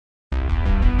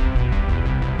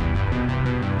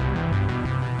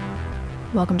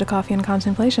Welcome to Coffee and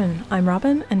Contemplation. I'm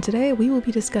Robin, and today we will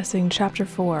be discussing Chapter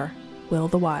 4, Will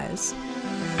the Wise.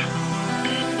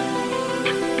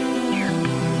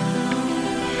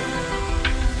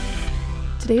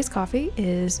 Today's coffee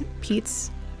is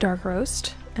Peet's Dark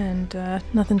Roast, and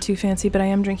nothing too fancy, but I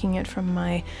am drinking it from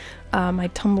my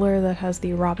tumbler that has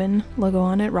the Robin logo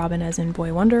on it, Robin as in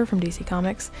Boy Wonder from DC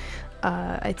Comics.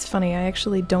 It's funny, I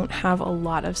actually don't have a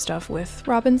lot of stuff with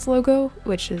Robin's logo,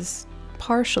 which is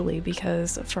partially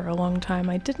because for a long time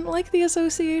I didn't like the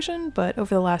association, but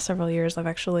over the last several years I'm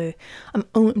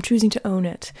choosing to own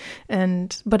it.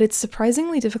 But it's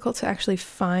surprisingly difficult to actually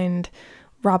find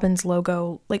Robin's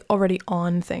logo like already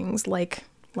on things like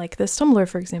this tumbler,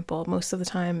 for example. Most of the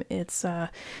time it's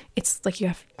like you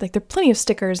have like there are plenty of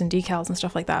stickers and decals and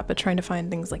stuff like that, but trying to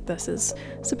find things like this is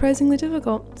surprisingly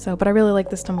difficult. But I really like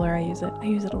this tumbler. I use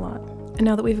it a lot. And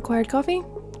now that we've acquired coffee,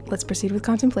 let's proceed with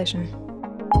contemplation.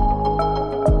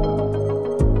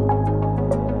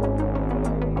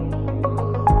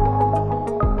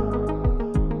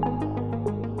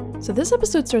 So this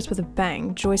episode starts with a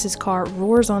bang. Joyce's car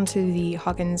roars onto the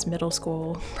Hawkins Middle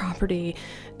School property,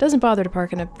 doesn't bother to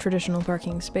park in a traditional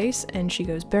parking space, and she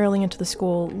goes barreling into the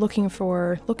school looking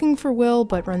for Will,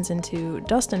 but runs into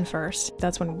Dustin first.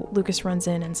 That's when Lucas runs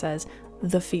in and says,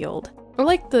 "The field." I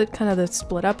like the kind of the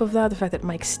split up of that, the fact that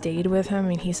Mike stayed with him. I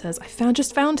mean, he says, I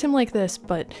just found him like this,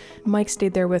 but Mike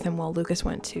stayed there with him while Lucas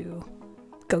went to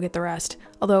go get the rest.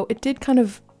 Although it did kind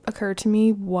of occur to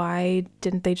me, why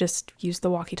didn't they just use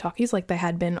the walkie-talkies like they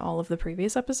had been all of the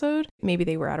previous episode? Maybe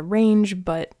they were out of range,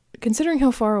 but considering how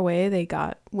far away they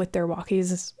got with their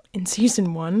walkies in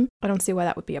season 1, I don't see why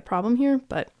that would be a problem here,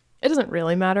 but it doesn't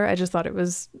really matter. I just thought it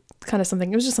was kind of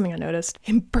something, it was just something I noticed.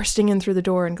 Him bursting in through the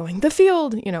door and going, "The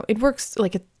field!" It works,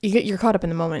 you're caught up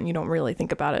in the moment, you don't really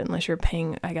think about it unless you're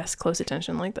paying, I guess, close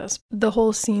attention like this. The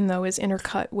whole scene, though, is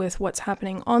intercut with what's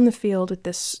happening on the field with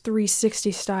this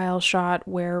 360 style shot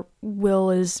where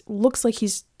Will looks like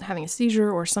he's having a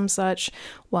seizure or some such,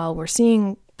 while we're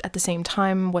seeing at the same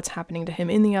time what's happening to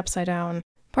him in the Upside Down.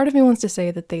 Part of me wants to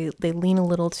say that they lean a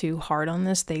little too hard on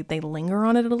this. They linger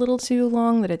on it a little too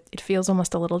long, that it feels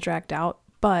almost a little dragged out,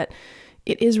 but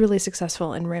it is really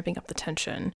successful in ramping up the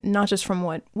tension, not just from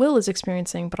what Will is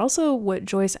experiencing, but also what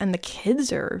Joyce and the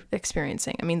kids are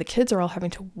experiencing. I mean, the kids are all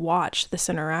having to watch this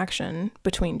interaction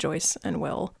between Joyce and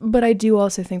Will, but I do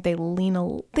also think they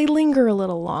linger a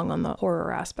little long on the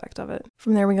horror aspect of it.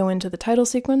 From there we go into the title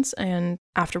sequence, and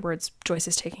afterwards Joyce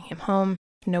is taking him home.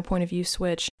 No point of view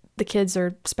switch. The kids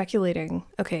are speculating,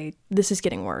 okay, this is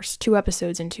getting worse. 2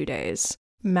 episodes in 2 days.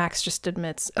 Max just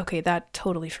admits, okay, that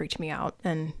totally freaked me out.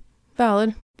 And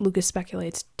valid. Lucas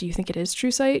speculates, do you think it is true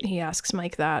sight? He asks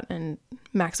Mike that, and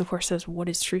Max, of course, says, what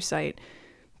is true sight?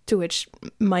 To which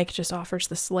Mike just offers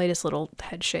the slightest little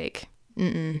head shake.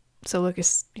 So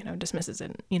Lucas, dismisses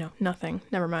it. Nothing.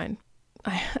 Never mind.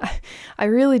 I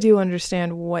really do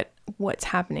understand what's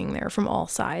happening there from all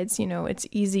sides. It's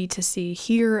easy to see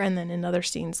here and then in other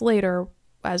scenes later,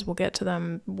 as we'll get to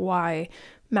them, why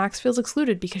Max feels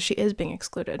excluded, because she is being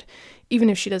excluded.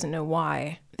 Even if she doesn't know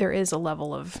why, there is a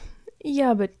level of,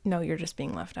 yeah, but no, you're just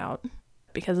being left out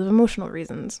because of emotional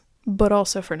reasons, but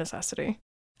also for necessity.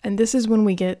 And this is when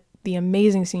we get the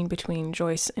amazing scene between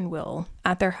Joyce and Will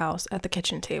at their house at the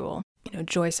kitchen table.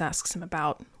 Joyce asks him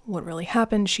about what really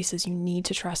happened. She says, you need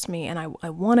to trust me, and I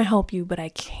want to help you, but I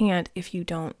can't if you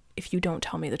don't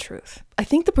tell me the truth. I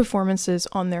think the performances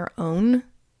on their own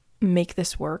make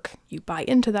this work. You buy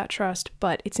into that trust,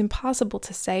 but it's impossible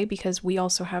to say because we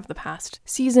also have the past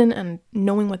season and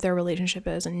knowing what their relationship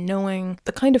is and knowing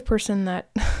the kind of person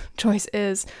that Joyce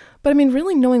is. But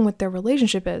really knowing what their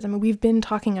relationship is. We've been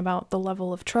talking about the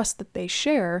level of trust that they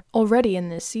share already in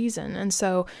this season. And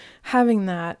so having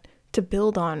that to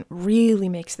build on really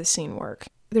makes the scene work.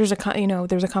 There's a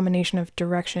combination of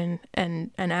direction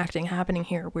and acting happening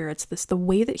here where it's the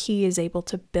way that he is able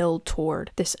to build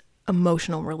toward this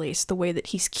emotional release, the way that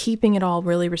he's keeping it all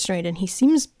really restrained, and he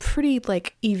seems pretty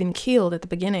even keeled at the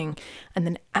beginning, and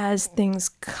then as things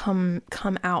come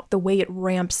out, the way it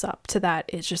ramps up to that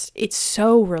is it's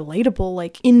so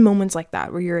relatable, in moments like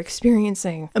that where you're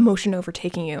experiencing emotion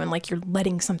overtaking you and you're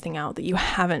letting something out that you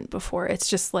haven't before. It's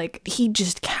just he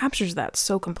just captures that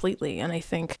so completely. And I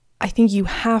think you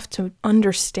have to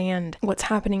understand what's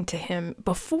happening to him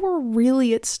before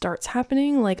really it starts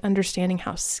happening, understanding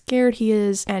how scared he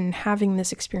is and having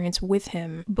this experience with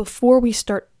him before we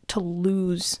start to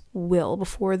lose Will,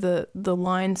 before the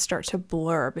lines start to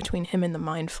blur between him and the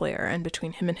Mind Flayer and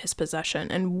between him and his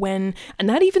possession. And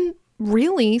that even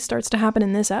really starts to happen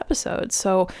in this episode.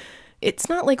 So it's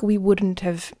not like we wouldn't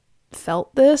have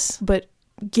felt this, but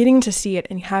getting to see it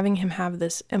and having him have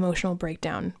this emotional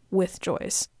breakdown with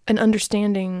Joyce and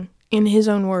understanding in his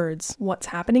own words what's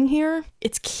happening here,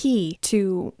 it's key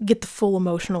to get the full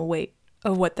emotional weight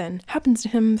of what then happens to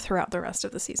him throughout the rest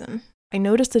of the season. I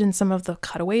noticed that in some of the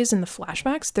cutaways in the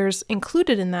flashbacks, there's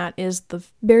included in that is the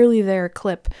barely there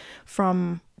clip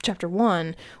from chapter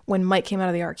 1 when Mike came out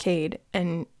of the arcade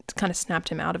and kind of snapped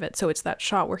him out of it. So it's that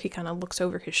shot where he kind of looks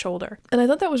over his shoulder. And I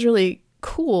thought that was really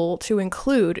cool to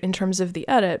include in terms of the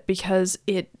edit, because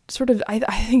it sort of, I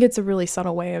think it's a really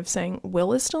subtle way of saying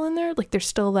Will is still in there. Like there's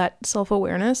still that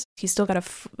self-awareness. He's still got a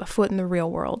foot in the real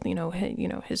world,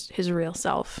 his real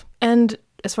self. And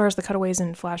as far as the cutaways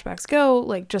and flashbacks go,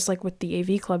 like just like with the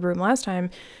AV Club room last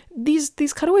time, these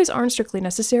cutaways aren't strictly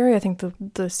necessary. I think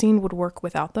the scene would work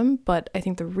without them, but I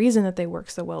think the reason that they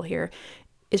work so well here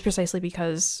is precisely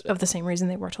because of the same reason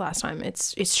they worked last time.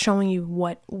 It's showing you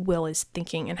what Will is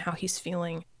thinking and how he's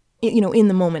feeling, in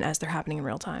the moment as they're happening in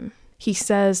real time. He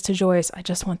says to Joyce, "I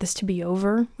just want this to be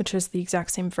over," which is the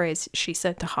exact same phrase she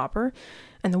said to Hopper.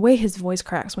 And the way his voice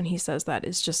cracks when he says that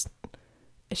is just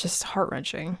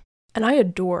heart-wrenching. And I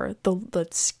adore the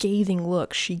scathing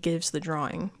look she gives the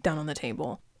drawing down on the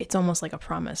table. It's almost like a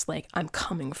promise, like, I'm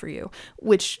coming for you,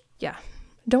 which, yeah,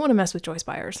 don't want to mess with Joyce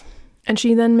Byers. And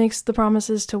she then makes the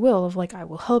promises to Will of like, I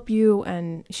will help you.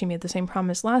 And she made the same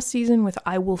promise last season with,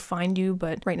 I will find you,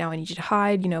 but right now I need you to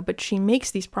hide, but she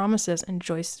makes these promises and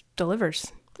Joyce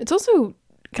delivers. It's also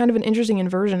kind of an interesting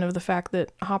inversion of the fact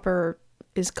that Hopper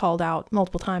is called out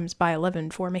multiple times by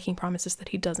Eleven for making promises that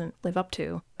he doesn't live up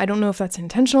to. I don't know if that's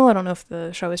intentional. I don't know if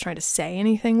the show is trying to say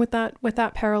anything with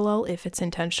that parallel, if it's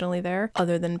intentionally there,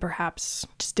 other than perhaps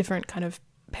just different kind of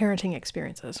parenting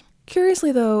experiences.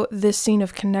 Curiously though, this scene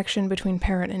of connection between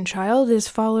parent and child is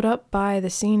followed up by the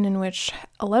scene in which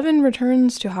Eleven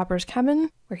returns to Hopper's cabin,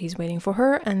 where he's waiting for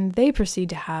her, and they proceed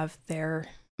to have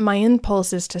my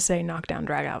impulse is to say knockdown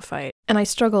drag-out fight, and I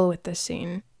struggle with this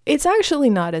scene. It's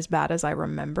actually not as bad as I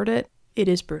remembered it. It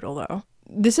is brutal though.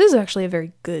 This is actually a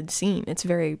very good scene. It's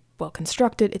very well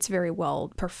constructed, it's very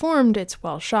well performed, it's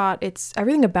well shot,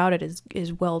 everything about it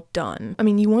is well done. I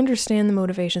mean, you understand the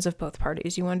motivations of both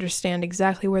parties, you understand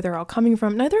exactly where they're all coming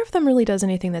from. Neither of them really does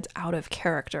anything that's out of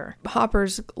character.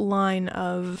 Hopper's line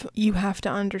of, you have to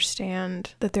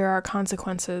understand that there are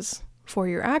consequences for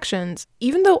your actions,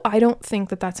 even though I don't think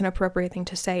that that's an appropriate thing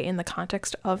to say in the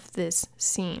context of this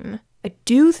scene, I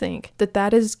do think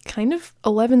that is kind of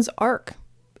Eleven's arc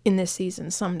in this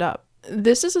season summed up.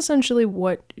 This is essentially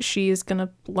what she is going to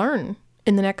learn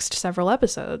in the next several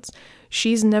episodes.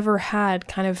 She's never had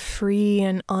kind of free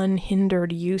and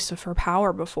unhindered use of her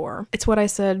power before. It's what I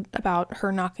said about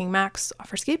her knocking Max off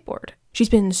her skateboard. She's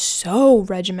been so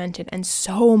regimented and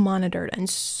so monitored and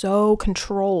so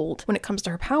controlled when it comes to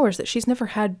her powers that she's never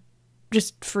had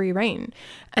just free reign.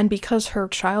 And because her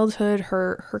childhood,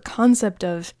 her concept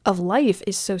of life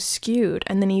is so skewed,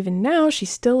 and then even now she's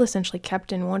still essentially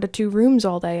kept in 1 to 2 rooms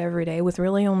all day every day with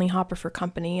really only Hopper for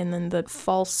company, and then the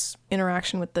false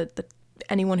interaction with the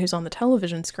anyone who's on the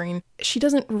television screen, she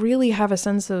doesn't really have a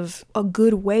sense of a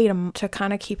good way to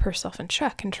kind of keep herself in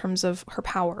check in terms of her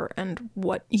power and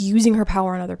what using her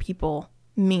power on other people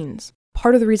means.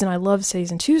 Part of the reason I love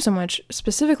season 2 so much,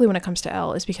 specifically when it comes to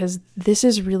Elle, is because this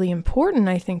is really important,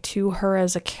 I think, to her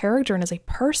as a character and as a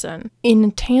person, in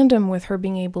tandem with her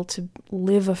being able to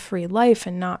live a free life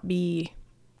and not be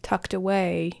tucked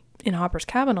away in Hopper's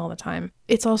cabin all the time.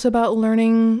 It's also about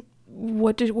learning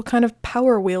what kind of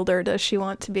power wielder does she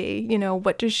want to be?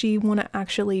 What does she want to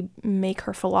actually make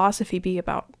her philosophy be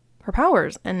about her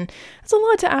powers? And it's a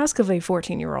lot to ask of a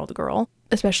 14-year-old girl,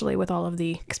 especially with all of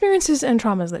the experiences and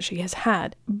traumas that she has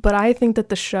had. But I think that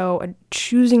the show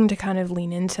choosing to kind of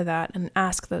lean into that and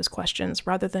ask those questions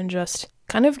rather than just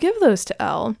kind of give those to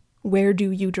Elle, where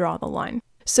do you draw the line?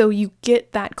 So you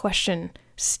get that question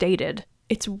stated.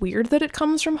 It's weird that it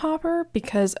comes from Hopper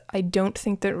because I don't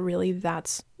think that really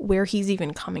that's where he's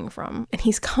even coming from. And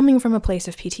he's coming from a place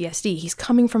of PTSD. He's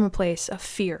coming from a place of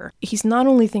fear. He's not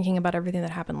only thinking about everything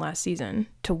that happened last season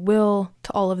to Will,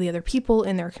 to all of the other people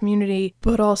in their community,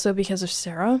 but also because of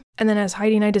Sarah. And then as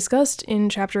Heidi and I discussed in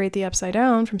Chapter 8, The Upside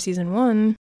Down from Season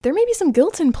 1, there may be some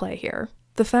guilt in play here.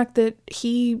 The fact that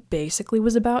he basically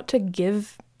was about to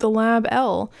give the lab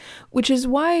Elle, which is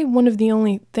why one of the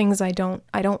only things I don't,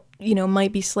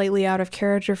 might be slightly out of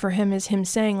character for him is him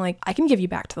saying, like, I can give you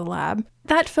back to the lab.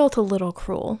 That felt a little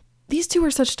cruel. These two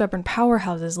are such stubborn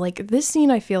powerhouses. Like, this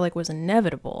scene I feel like was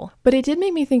inevitable, but it did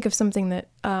make me think of something that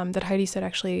Heidi said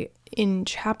actually in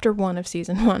Chapter 1 of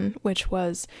Season 1, which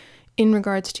was in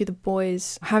regards to the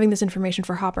boys having this information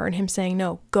for Hopper and him saying,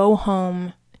 no, go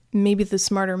home, maybe the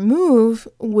smarter move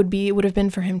would have been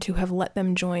for him to have let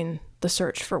them join the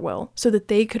search for Will, so that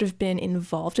they could have been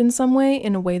involved in some way,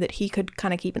 in a way that he could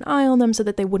kind of keep an eye on them so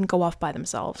that they wouldn't go off by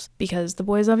themselves. Because the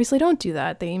boys obviously don't do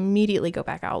that. They immediately go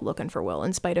back out looking for Will,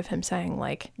 in spite of him saying,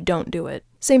 like, don't do it.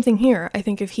 Same thing here. I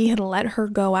think if he had let her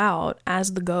go out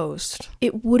as the ghost,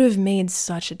 it would have made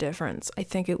such a difference. I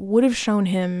think it would have shown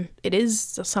him it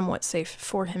is somewhat safe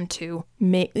for him to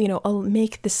make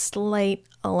the slight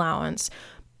allowance,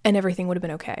 and everything would have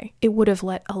been okay. It would have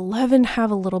let 11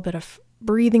 have a little bit of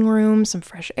breathing room, some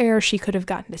fresh air. She could have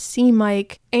gotten to see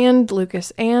Mike and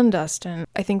Lucas and Dustin.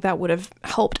 I think that would have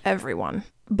helped everyone.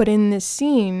 But in this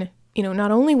scene,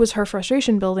 not only was her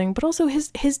frustration building, but also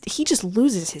he just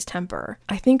loses his temper.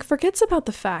 I think forgets about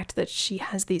the fact that she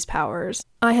has these powers.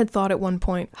 I had thought at one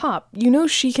point, Hop,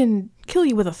 she can kill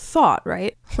you with a thought,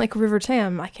 right? Like River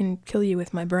Tam, I can kill you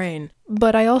with my brain.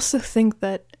 But I also think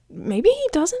that maybe he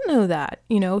doesn't know that.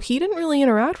 He didn't really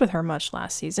interact with her much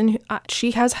last season.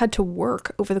 She has had to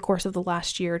work over the course of the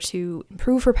last year to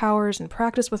improve her powers and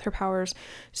practice with her powers.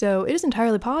 So it is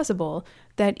entirely possible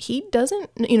that he doesn't,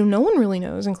 no one really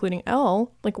knows, including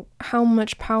Elle, like how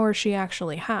much power she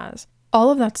actually has. All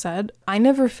of that said, I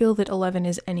never feel that 11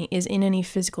 is in any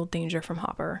physical danger from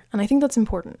Hopper, and I think that's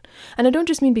important. And I don't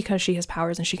just mean because she has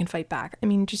powers and she can fight back. I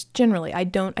mean, just generally, I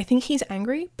think he's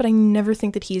angry, but I never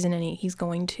think that he's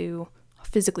going to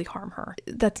physically harm her.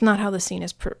 That's not how the scene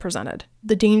is presented.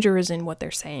 The danger is in what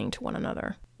they're saying to one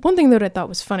another. One thing that I thought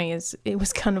was funny is it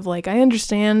was kind of like, I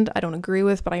don't agree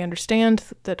with, but I understand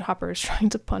that Hopper is trying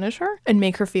to punish her and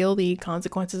make her feel the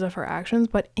consequences of her actions.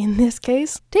 But in this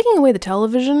case, taking away the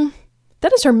television,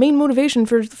 that is her main motivation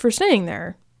for staying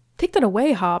there. Take that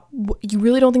away, Hop. You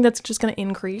really don't think that's just going to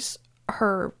increase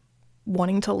her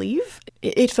wanting to leave?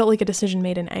 It felt like a decision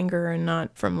made in anger and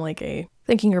not from like a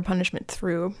thinking her punishment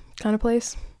through kind of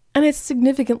place. And it's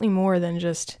significantly more than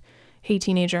just, hey,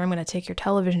 teenager, I'm going to take your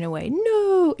television away.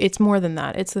 No, it's more than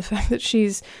that. It's the fact that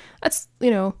that's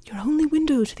your only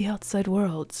window to the outside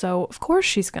world. So of course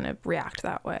she's going to react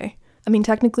that way. I mean,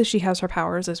 technically she has her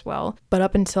powers as well, but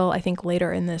up until I think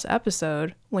later in this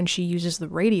episode, when she uses the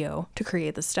radio to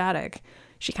create the static,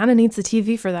 she kind of needs the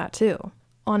TV for that too.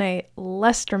 On a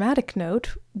less dramatic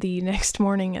note, the next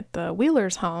morning at the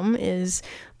Wheelers' home is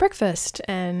breakfast,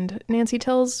 and Nancy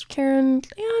tells Karen,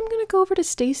 I'm going to go over to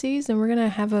Stacy's and we're going to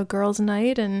have a girls'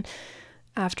 night, and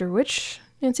after which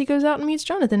Nancy goes out and meets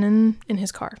Jonathan in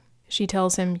his car. She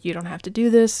tells him, you don't have to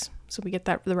do this, so we get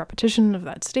the repetition of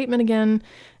that statement again,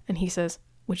 and he says,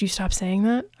 would you stop saying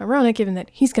that? Ironic, given that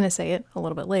he's going to say it a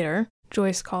little bit later.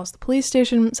 Joyce calls the police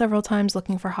station several times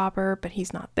looking for Hopper, but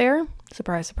he's not there.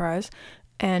 Surprise, surprise.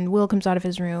 And Will comes out of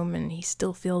his room and he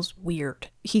still feels weird.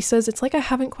 He says, it's like I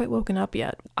haven't quite woken up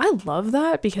yet. I love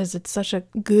that because it's such a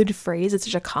good phrase. It's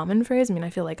such a common phrase. I mean, I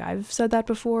feel like I've said that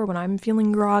before when I'm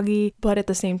feeling groggy, but at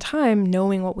the same time,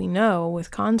 knowing what we know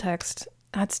with context,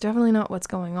 that's definitely not what's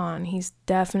going on. He's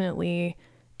definitely,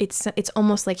 it's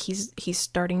almost like he's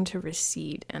starting to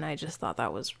recede, and I just thought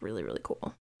that was really, really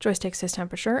cool. Joyce takes his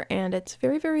temperature, and it's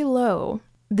very, very low.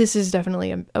 This is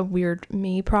definitely a weird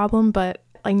me problem, but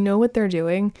I know what they're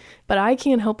doing, but I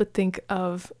can't help but think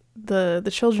of the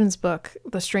children's book,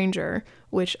 The Stranger,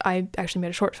 which I actually made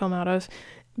a short film out of,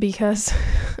 because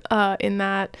in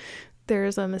that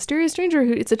there's a mysterious stranger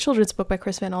it's a children's book by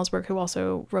Chris Van Allsburg, who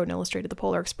also wrote and illustrated The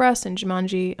Polar Express and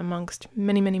Jumanji, amongst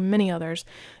many, many, many others.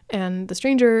 And the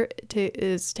stranger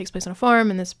takes place on a farm,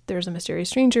 and there's a mysterious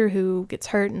stranger who gets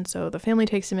hurt, and so the family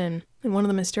takes him in. And one of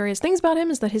the mysterious things about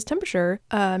him is that his temperature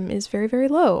is very, very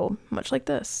low, much like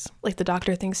this. Like the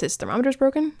doctor thinks his thermometer's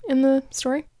broken in the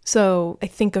story. So I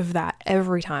think of that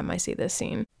every time I see this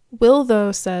scene. Will,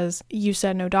 though, says, you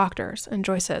said no doctors, and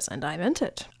Joyce says, and I meant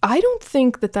it. I don't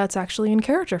think that that's actually in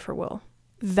character for Will.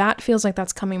 That feels like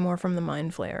that's coming more from the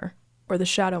Mind Flayer, or the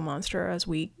Shadow Monster as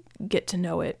we get to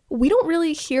know it. We don't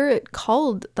really hear it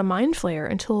called the Mind Flayer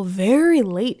until very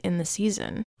late in the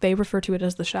season. They refer to it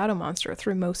as the Shadow Monster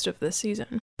through most of this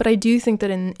season. But I do think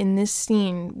that in this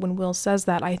scene, when Will says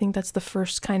that, I think that's the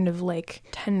first kind of like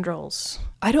tendrils.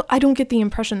 I don't get the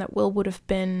impression that Will would have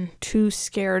been too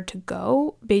scared to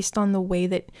go based on the way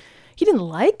that he didn't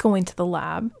like going to the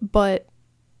lab, but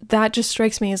that just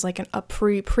strikes me as like a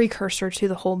precursor to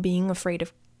the whole being afraid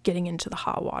of getting into the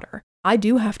hot water. I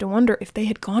do have to wonder if they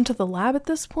had gone to the lab at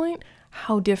this point,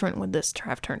 how different would this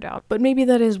have turned out? But maybe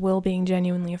that is Will being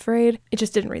genuinely afraid. It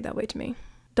just didn't read that way to me.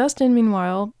 Dustin,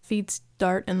 meanwhile, feeds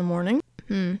Dart in the morning.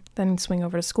 Then he'd swing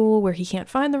over to school where he can't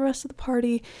find the rest of the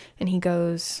party, and he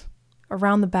goes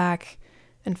around the back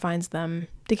and finds them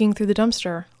digging through the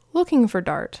dumpster, looking for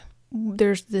Dart.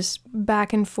 There's this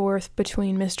back and forth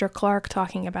between Mr. Clark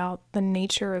talking about the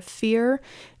nature of fear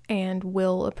and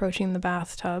Will approaching the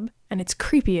bathtub, and it's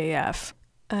creepy AF.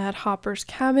 At Hopper's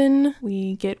cabin,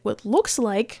 we get what looks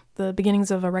like the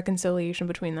beginnings of a reconciliation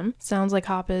between them. Sounds like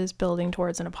Hop is building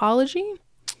towards an apology,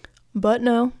 but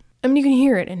no. I mean, you can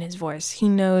hear it in his voice. He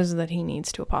knows that he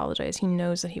needs to apologize. He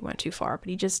knows that he went too far, but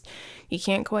he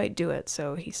can't quite do it.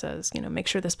 So he says, make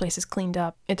sure this place is cleaned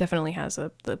up. It definitely has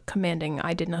the commanding,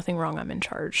 I did nothing wrong, I'm in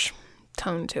charge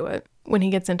tone to it. When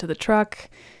he gets into the truck,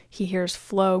 he hears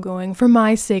Flo going, "For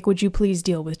my sake, would you please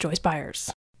deal with Joyce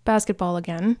Byers?" Basketball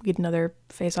again. We get another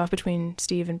face-off between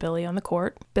Steve and Billy on the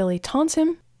court. Billy taunts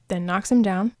him, then knocks him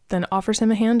down, then offers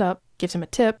him a hand up, gives him a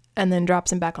tip, and then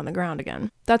drops him back on the ground again.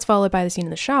 That's followed by the scene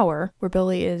in the shower, where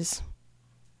Billy is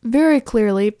very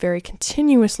clearly, very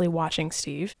continuously watching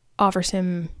Steve, offers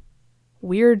him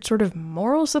weird sort of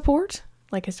moral support.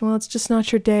 Like, it's just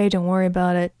not your day, don't worry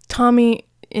about it. Tommy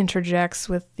interjects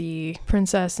with the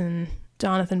princess and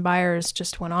Jonathan Byers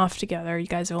just went off together. You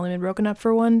guys have only been broken up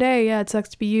for one day. Yeah, it sucks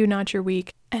to be you, not your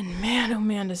week. And man, oh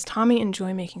man, does Tommy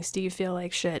enjoy making Steve feel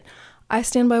like shit. I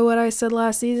stand by what I said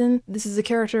last season. This is a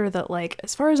character that,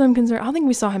 as far as I'm concerned, I don't think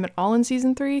we saw him at all in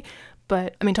season 3,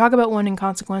 but, talk about wanting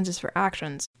consequences for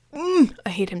actions. I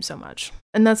hate him so much.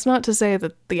 And that's not to say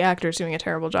that the actor's doing a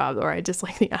terrible job, or I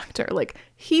dislike the actor.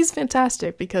 He's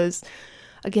fantastic because,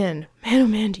 again, man, oh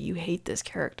man, do you hate this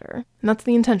character. And that's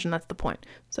the intention, that's the point.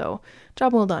 So,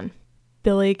 job well done.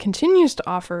 Billy continues to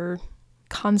offer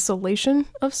consolation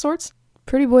of sorts.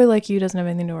 Pretty boy like you doesn't have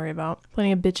anything to worry about.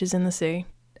 Plenty of bitches in the sea.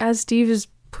 As Steve is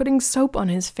putting soap on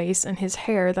his face and his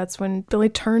hair, that's when Billy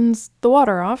turns the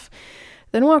water off,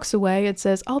 then walks away and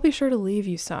says, "I'll be sure to leave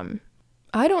you some."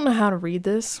 I don't know how to read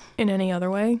this in any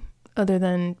other way, other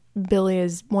than Billy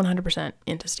is 100%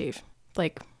 into Steve.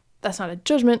 That's not a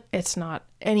judgment, it's not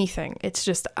anything. It's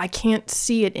just, I can't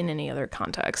see it in any other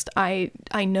context. I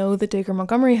know that Dacre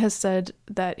Montgomery has said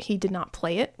that he did not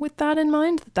play it with that in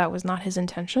mind, that was not his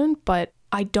intention, but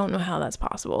I don't know how that's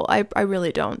possible. I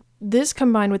really don't. This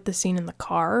combined with the scene in the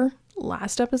car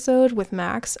last episode with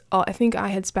Max, I think I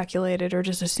had speculated or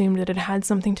just assumed that it had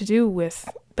something to do with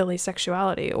Billy's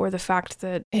sexuality or the fact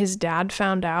that his dad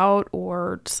found out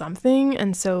or something,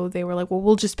 and so they were like, well,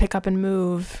 we'll just pick up and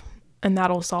move and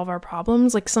that'll solve our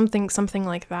problems, something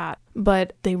like that.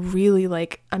 But they really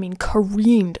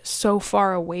careened so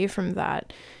far away from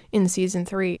that in season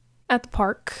 3. At the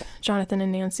park, Jonathan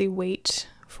and Nancy wait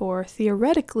for,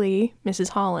 theoretically, Mrs.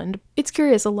 Holland. It's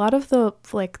curious, a lot of the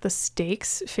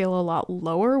stakes feel a lot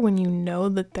lower when you know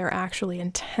that they're actually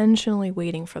intentionally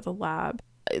waiting for the lab.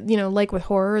 Like with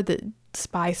horror, the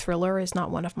spy thriller is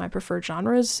not one of my preferred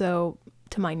genres, so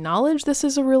to my knowledge, this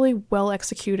is a really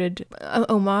well-executed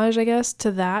homage, I guess,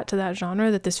 to that genre,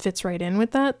 that this fits right in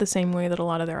with that, the same way that a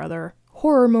lot of their other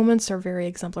horror moments are very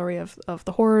exemplary of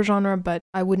the horror genre, but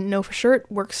I wouldn't know for sure.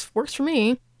 It works for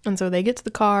me. And so they get to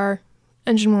the car,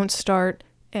 engine won't start,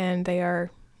 and they are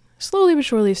slowly but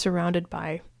surely surrounded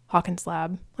by Hawkins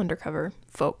Lab undercover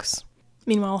folks.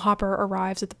 Meanwhile, Hopper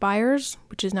arrives at the Byers,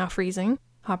 which is now freezing.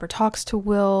 Hopper talks to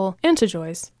Will and to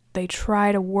Joyce. They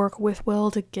try to work with Will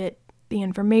to get the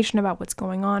information about what's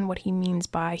going on, what he means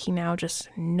by he now just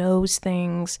knows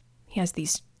things. He has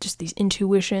these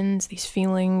intuitions, these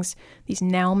feelings, these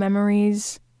now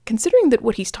memories. Considering that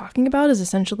what he's talking about is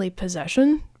essentially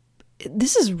possession,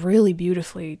 this is really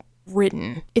beautifully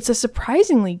written. It's a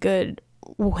surprisingly good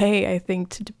way, I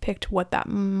think, to depict what that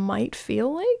might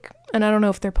feel like. And I don't know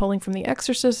if they're pulling from The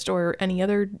Exorcist or any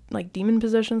other demon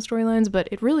possession storylines, but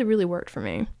it really, really worked for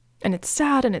me. And it's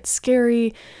sad and it's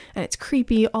scary and it's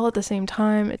creepy all at the same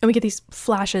time. And we get these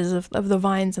flashes of the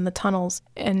vines and the tunnels.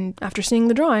 And after seeing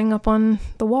the drawing up on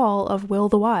the wall of Will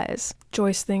the Wise,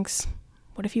 Joyce thinks,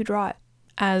 what if you draw it?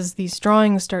 As these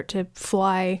drawings start to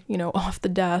fly, off the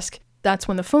desk, that's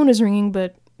when the phone is ringing,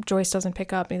 but Joyce doesn't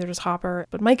pick up, neither does Hopper.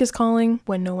 But Mike is calling.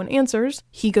 When no one answers,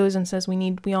 he goes and says,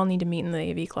 we all need to meet in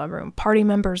the AV club room. Party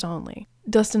members only.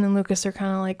 Dustin and Lucas are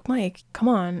kind of like, Mike, come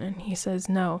on. And he says,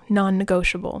 no,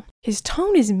 non-negotiable. His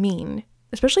tone is mean,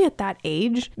 especially at that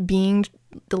age, being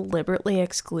deliberately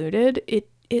excluded.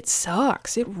 It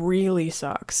sucks. It really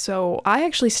sucks. So I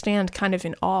actually stand kind of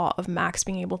in awe of Max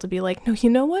being able to be like, no, you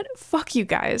know what? Fuck you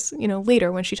guys.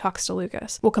 Later when she talks to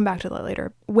Lucas. We'll come back to that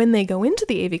later. When they go into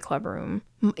the AV club room,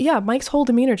 Mike's whole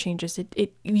demeanor changes.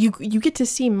 You get to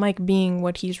see Mike being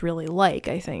what he's really like,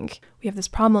 I think. We have this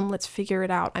problem. Let's figure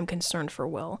it out. I'm concerned for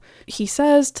Will. He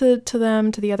says to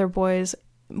the other boys,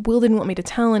 Will didn't want me to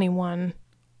tell anyone,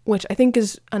 which I think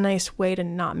is a nice way to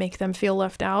not make them feel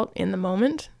left out in the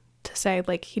moment. To say,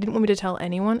 he didn't want me to tell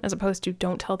anyone, as opposed to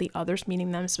don't tell the others,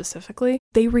 meaning them specifically.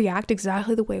 they react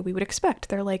exactly the way we would expect.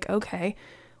 They're like, okay,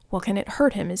 well, can it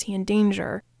hurt him? Is he in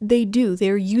danger? They do.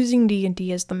 They're using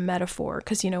D&D as the metaphor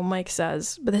because, Mike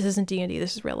says, but this isn't D&D,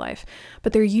 this is real life.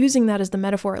 But they're using that as the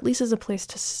metaphor, at least as a place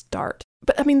to start.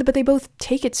 But they both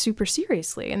take it super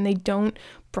seriously and they don't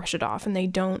brush it off and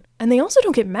they also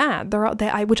don't get mad.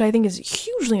 Which I think is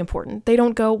hugely important. They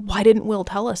don't go, why didn't Will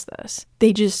tell us this?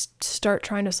 They just start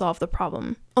trying to solve the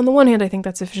problem. On the one hand, I think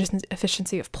that's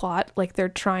efficiency of plot. Like they're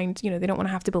trying to, they don't want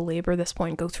to have to belabor this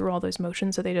point, go through all those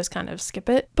motions, so they just kind of skip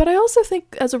it. But I also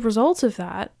think as a result of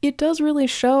that, it does really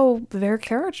show their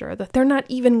character that they're not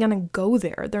even going to go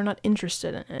there. They're not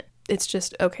interested in it. It's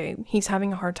just, okay, he's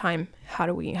having a hard time. How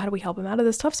do we help him out of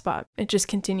this tough spot? It just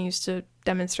continues to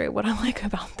demonstrate what I like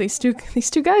about these two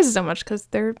guys so much, because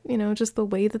they're, just the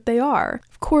way that they are.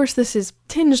 Of course, this is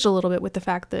tinged a little bit with the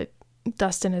fact that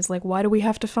Dustin is like, why do we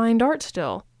have to find Art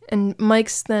still? And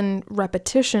Mike's then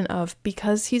repetition of,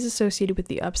 because he's associated with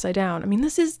the Upside Down. I mean,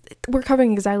 we're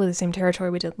covering exactly the same territory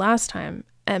we did last time.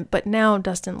 But now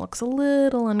Dustin looks a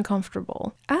little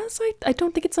uncomfortable. As I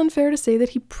don't think it's unfair to say that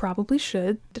he probably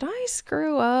should. Did I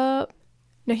screw up?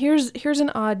 Now here's an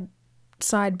odd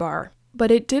sidebar,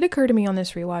 but it did occur to me on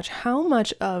this rewatch how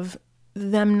much of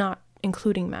them not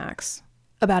including Max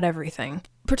about everything,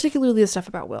 particularly the stuff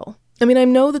about Will. I mean, I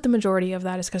know that the majority of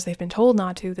that is because they've been told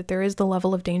not to, that there is the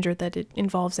level of danger that it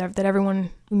involves, that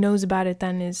everyone who knows about it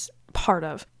then is part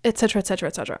of, etc., etc.,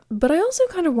 etc. But I also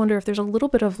kind of wonder if there's a little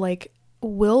bit of like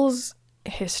Will's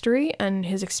history and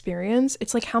his experience.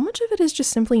 It's like how much of it is just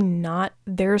simply not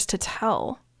theirs to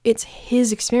tell. It's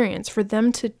his experience. For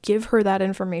them to give her that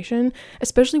information,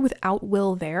 especially without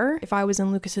Will there. If I was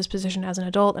in Lucas's position as an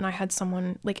adult and I had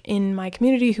someone like in my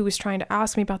community who was trying to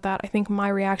ask me about that, I think my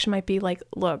reaction might be like,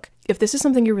 look, if this is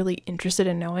something you're really interested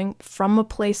in knowing from a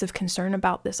place of concern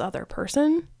about this other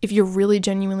person, if you're really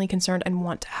genuinely concerned and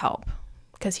want to help,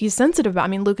 because he's sensitive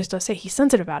about, Lucas does say he's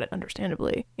sensitive about it,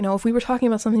 understandably. If we were talking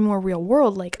about something more real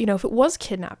world, like, if it was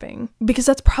kidnapping, because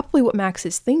that's probably what Max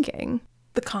is thinking,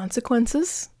 the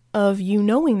consequences of you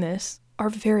knowing this are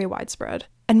very widespread.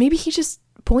 And maybe he just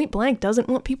point blank doesn't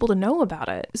want people to know about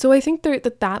it. So I think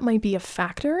that might be a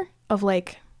factor of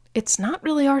like, it's not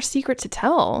really our secret to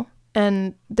tell.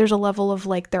 And there's a level of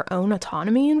like their own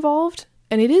autonomy involved.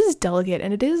 And it is delicate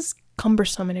and it is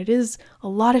cumbersome and it is a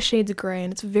lot of shades of gray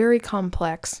and it's very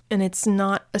complex and it's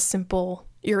not a simple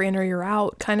you're in or you're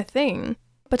out kind of thing.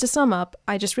 But to sum up,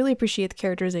 I just really appreciate the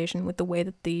characterization with the way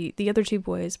that the other two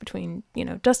boys between,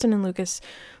 Dustin and Lucas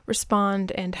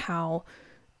respond, and how,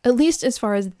 at least as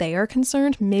far as they are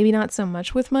concerned, maybe not so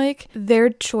much with Mike, their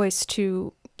choice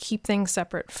to keep things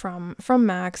separate from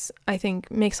Max, I think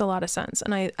makes a lot of sense.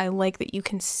 And I like that you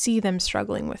can see them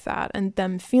struggling with that and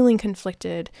them feeling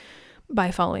conflicted by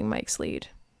following Mike's lead.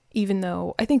 Even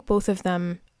though I think both of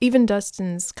them, even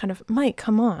Dustin's kind of, Mike,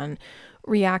 come on,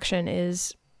 reaction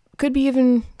could be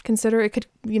even consider, it could,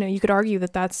 you could argue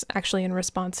that that's actually in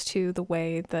response to the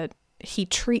way that he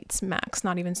treats Max,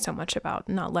 not even so much about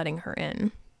not letting her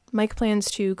in. Mike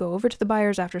plans to go over to the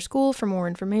Byers after school for more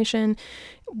information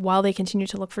while they continue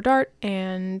to look for Dart,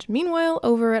 and meanwhile,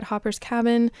 over at Hopper's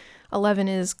cabin, Eleven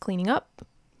is cleaning up,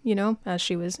 as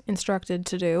she was instructed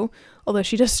to do, although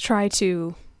she does try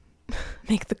to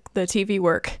make the TV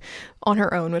work on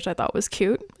her own, which I thought was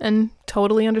cute and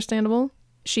totally understandable.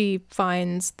 She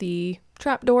finds the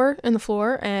trapdoor in the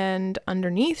floor, and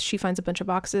underneath she finds a bunch of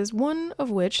boxes, one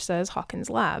of which says Hawkins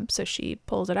Lab, so she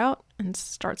pulls it out and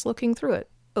starts looking through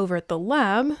it. Over at the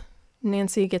lab,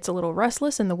 Nancy gets a little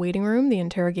restless in the waiting room, the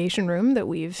interrogation room that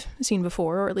we've seen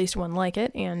before, or at least one like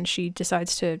it, and she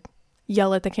decides to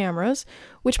yell at the cameras,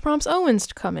 which prompts Owens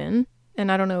to come in,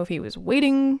 and I don't know if he was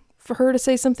waiting for her to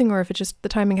say something or if it just the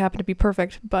timing happened to be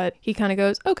perfect, but he kind of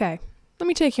goes, okay, let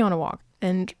me take you on a walk,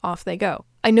 and off they go.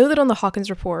 I know that on the Hawkins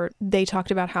report, they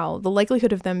talked about how the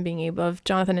likelihood of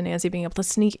Jonathan and Nancy being able to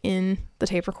sneak in the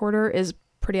tape recorder is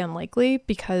pretty unlikely,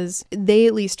 because they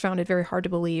at least found it very hard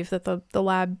to believe that the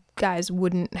lab guys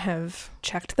wouldn't have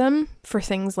checked them for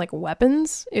things like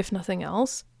weapons, if nothing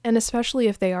else. And especially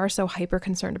if they are so hyper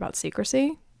concerned about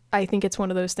secrecy. I think it's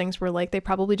one of those things where like they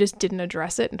probably just didn't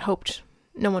address it and hoped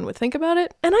no one would think about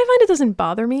it. And I find it doesn't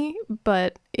bother me,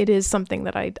 but it is something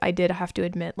that I did have to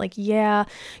admit, like, yeah,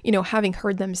 having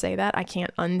heard them say that, I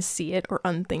can't unsee it or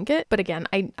unthink it. But again,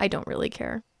 I don't really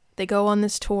care. They go on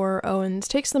this tour. Owens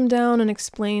takes them down and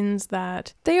explains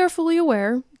that they are fully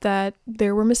aware that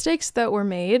there were mistakes that were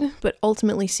made, but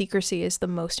ultimately secrecy is the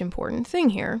most important thing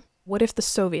here. What if the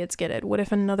Soviets get it? What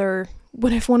if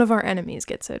one of our enemies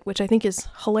gets it? Which I think is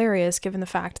hilarious given the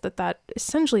fact that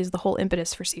essentially is the whole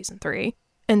impetus for season 3.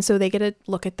 And so they get a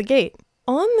look at the gate.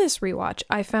 on this rewatch,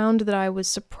 I found that I was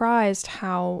surprised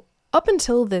how, up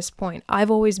until this point,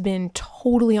 I've always been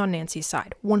totally on Nancy's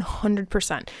side,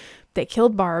 100%. They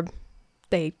killed Barb,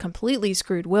 they completely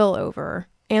screwed Will over,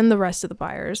 and the rest of the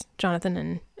buyers,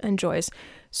 Jonathan and Joyce.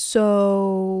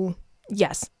 So,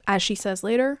 yes, as she says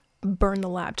later, burn the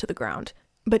lab to the ground.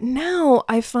 But now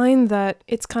I find that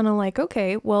it's kind of like,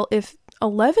 okay, well, if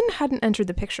 11 hadn't entered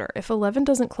the picture, if 11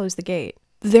 doesn't close the gate,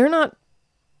 they're not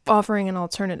offering an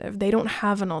alternative. They don't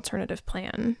have an alternative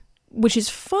plan, which is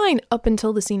fine up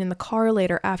until the scene in the car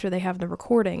later after they have the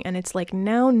recording. And it's like,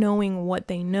 now knowing what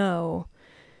they know,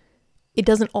 it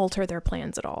doesn't alter their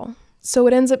plans at all. So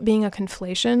it ends up being a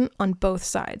conflation on both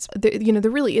sides.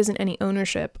 There really isn't any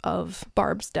ownership of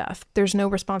Barb's death. There's no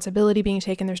responsibility being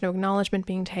taken. There's no acknowledgement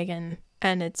being taken.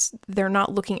 And they're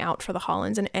not looking out for the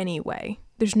Hollands in any way.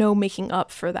 There's no making up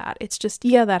for that. It's just,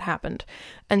 yeah, that happened.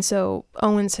 And so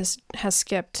Owens has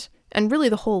skipped, and really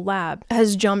the whole lab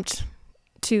has jumped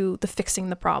to the fixing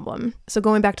the problem. So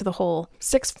going back to the whole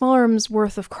 6 farms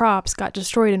worth of crops got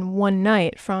destroyed in one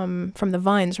night from the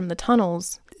vines, from the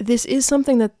tunnels. This is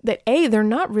something that they're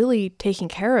not really taking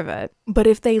care of it. But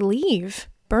if they leave,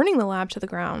 burning the lab to the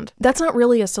ground, that's not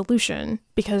really a solution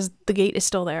because the gate is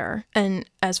still there. And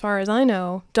as far as I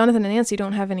know, Jonathan and Nancy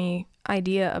don't have any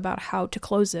idea about how to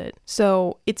close it.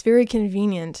 So it's very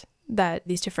convenient that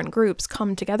these different groups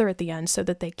come together at the end so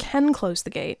that they can close the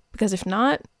gate. Because if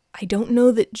not, I don't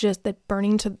know that just that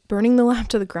burning the lab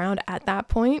to the ground at that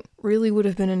point really would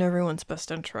have been in everyone's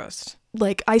best interest.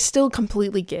 Like, I still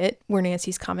completely get where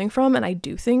Nancy's coming from, and I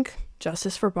do think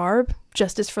justice for Barb,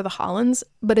 justice for the Hollands,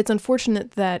 but it's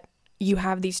unfortunate that you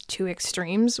have these two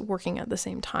extremes working at the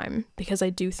same time, because I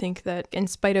do think that in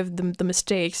spite of the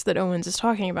mistakes that Owens is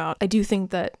talking about, I do think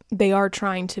that they are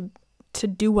trying to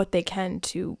do what they can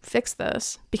to fix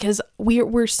this, because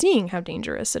we're seeing how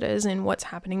dangerous it is and what's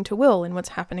happening to Will and what's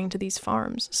happening to these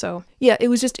farms. So yeah, it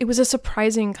was a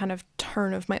surprising kind of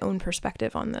turn of my own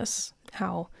perspective on this,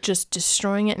 how just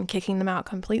destroying it and kicking them out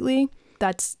completely,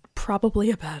 that's probably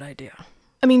a bad idea.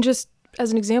 I mean, just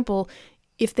as an example,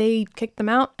 if they kicked them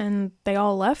out and they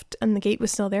all left and the gate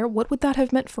was still there, what would that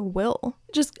have meant for Will?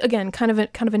 Just, again, kind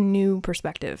of a new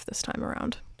perspective this time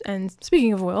around. And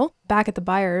speaking of Will, back at the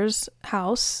buyer's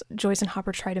house, Joyce and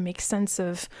Hopper try to make sense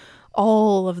of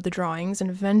all of the drawings, and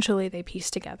eventually they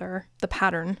piece together the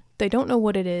pattern. They don't know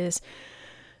what it is,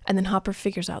 and then Hopper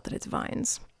figures out that it's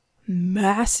vines.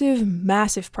 Massive,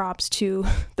 massive props to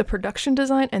the production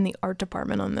design and the art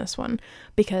department on this one,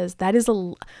 because that is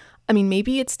I mean,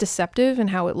 maybe it's deceptive in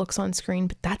how it looks on screen,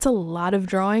 but that's a lot of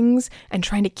drawings, and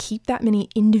trying to keep that many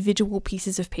individual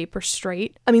pieces of paper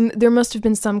straight. I mean, there must have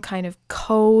been some kind of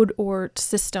code or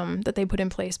system that they put in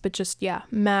place, but just, yeah,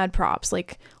 mad props.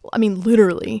 Like, I mean,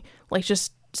 literally, like,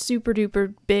 just super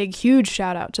duper big, huge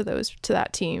shout out to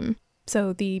that team.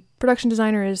 So the production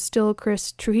designer is still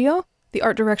Chris Trujillo. The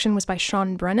art direction was by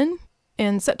Sean Brennan,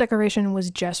 and set decoration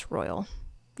was Jess Royal.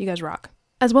 You guys rock.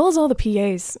 As well as all the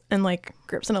PAs and like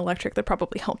Grips and Electric that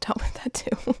probably helped out with that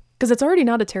too. Because it's already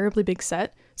not a terribly big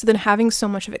set. So then having so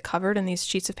much of it covered in these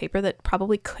sheets of paper that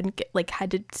probably couldn't get, like,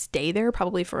 had to stay there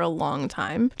probably for a long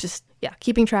time. Just, yeah,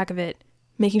 keeping track of it,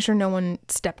 making sure no one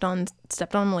stepped on,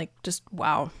 like, just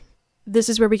wow. This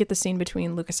is where we get the scene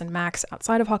between Lucas and Max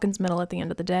outside of Hawkins Middle at the end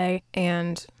of the day.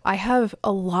 And I have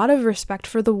a lot of respect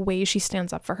for the way she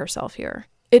stands up for herself here.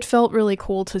 It felt really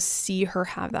cool to see her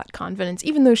have that confidence,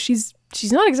 even though she's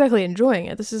not exactly enjoying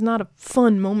it. This is not a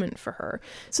fun moment for her.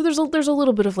 So there's a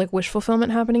little bit of like wish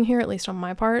fulfillment happening here, at least on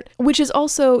my part, which is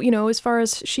also, you know, as far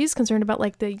as she's concerned about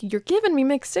like you're giving me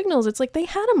mixed signals. It's like they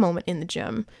had a moment in the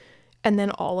gym and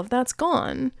then all of that's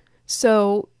gone.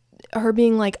 So her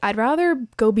being like, I'd rather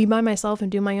go be by myself and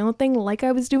do my own thing like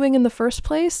I was doing in the first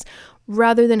place,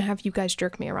 rather than have you guys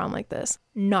jerk me around like this.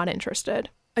 Not interested.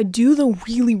 I do though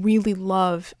really, really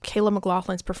love Caleb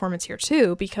McLaughlin's performance here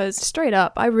too, because straight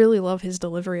up, I really love his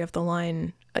delivery of the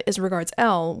line as regards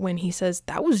Elle when he says,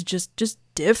 that was just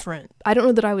different. I don't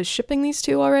know that I was shipping these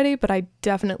two already, but I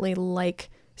definitely like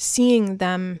seeing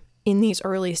them in these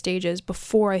early stages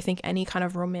before I think any kind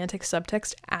of romantic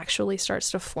subtext actually starts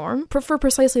to form. For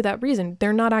precisely that reason,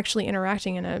 they're not actually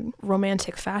interacting in a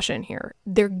romantic fashion here.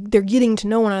 They're getting to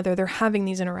know one another. They're having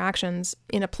these interactions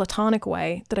in a platonic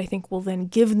way that I think will then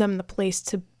give them the place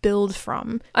to build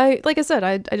from. I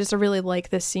just really like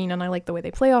this scene, and I like the way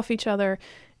they play off each other.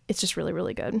 It's just really,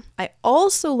 really good. I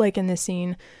also like in this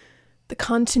scene the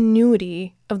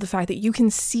continuity of the fact that you can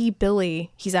see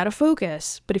Billy, he's out of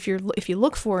focus, but if you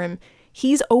look for him,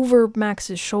 he's over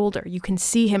Max's shoulder. You can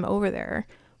see him over there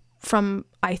from,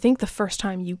 I think, the first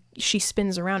time she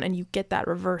spins around and you get that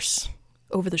reverse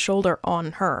over the shoulder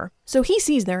on her. So he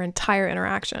sees their entire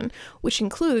interaction, which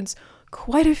includes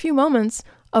quite a few moments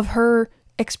of her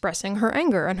expressing her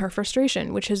anger and her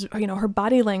frustration, which is, her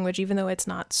body language, even though it's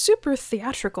not super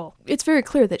theatrical. It's very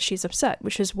clear that she's upset,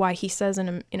 which is why he says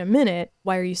in a minute,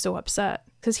 "Why are you so upset?"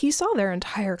 Because he saw their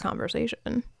entire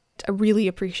conversation. I really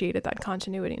appreciated that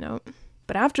continuity note.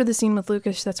 But after the scene with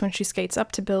Lucas, that's when she skates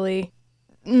up to Billy.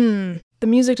 The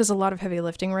music does a lot of heavy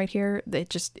lifting right here.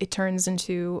 It turns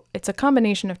into, it's a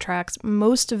combination of tracks.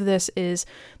 Most of this is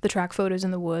the track Photos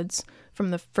in the Woods from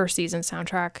the first season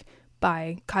soundtrack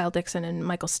by Kyle Dixon and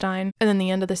Michael Stein. And then the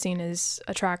end of the scene is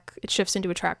it shifts into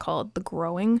a track called The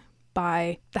Growing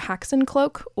by the Haxon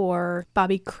Cloak, or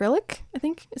Bobby Krilic, I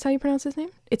think is how you pronounce his name.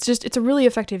 It's a really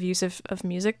effective use of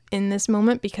music in this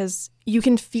moment, because you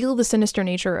can feel the sinister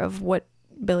nature of what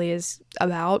Billy is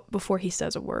about before he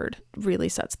says a word. Really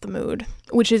sets the mood,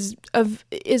 which is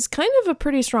kind of a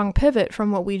pretty strong pivot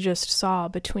from what we just saw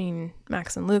between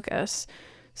Max and Lucas.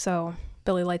 So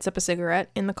Billy lights up a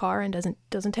cigarette in the car and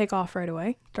doesn't take off right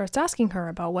away. Starts asking her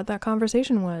about what that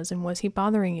conversation was and was he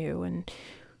bothering you, and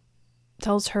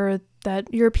tells her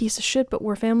that you're a piece of shit, but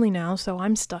we're family now, so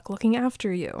I'm stuck looking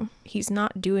after you. He's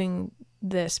not doing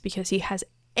this because he has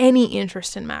any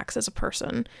interest in Max as a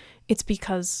person. It's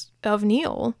because of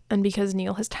Neil, and because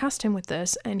Neil has tasked him with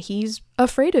this, and he's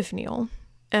afraid of Neil.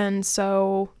 And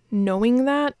so knowing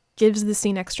that gives the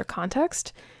scene extra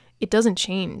context. It doesn't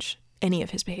change any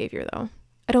of his behavior, though.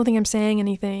 I don't think I'm saying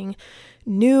anything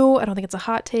new. I don't think it's a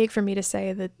hot take for me to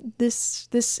say that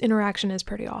this interaction is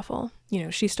pretty awful.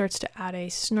 She starts to add a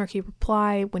snarky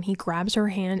reply when he grabs her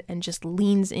hand and just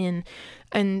leans in.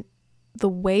 And the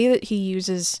way that he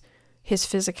uses his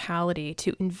physicality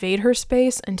to invade her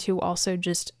space and to also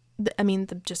just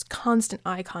constant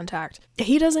eye contact.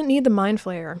 He doesn't need the Mind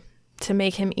Flayer to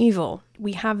make him evil.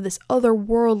 We have this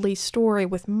otherworldly story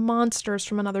with monsters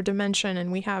from another dimension,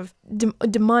 and we have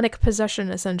demonic possession,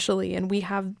 essentially, and we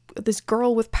have this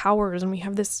girl with powers, and we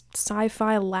have this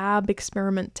sci-fi lab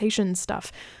experimentation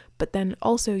stuff. But then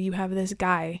also you have this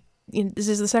guy. This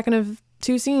is the second of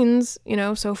 2 scenes,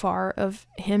 so far, of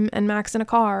him and Max in a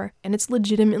car, and it's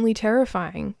legitimately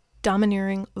terrifying.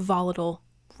 Domineering, volatile,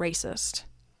 racist.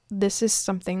 This is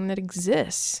something that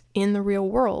exists in the real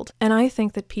world, and I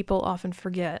think that people often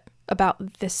forget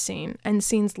about this scene and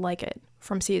scenes like it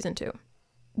from season 2.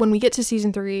 When we get to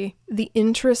season 3, the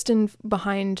interest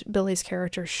behind Billy's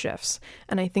character shifts,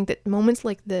 and I think that moments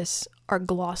like this are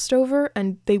glossed over,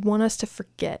 and they want us to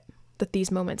forget that these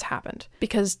moments happened.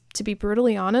 Because, to be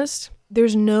brutally honest,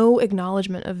 there's no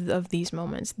acknowledgement of these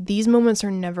moments. These moments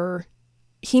are never...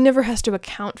 He never has to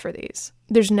account for these.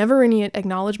 There's never any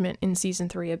acknowledgement in season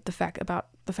 3 of the fact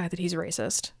that he's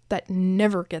racist. That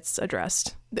never gets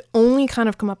addressed. The only kind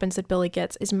of comeuppance that Billy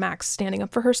gets is Max standing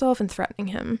up for herself and threatening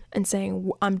him and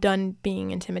saying, "I'm done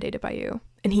being intimidated by you."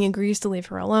 And he agrees to leave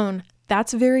her alone.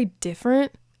 That's very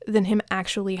different than him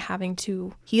actually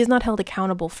he is not held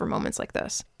accountable for moments like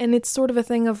this. And it's sort of a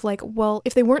thing of like, well,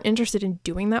 if they weren't interested in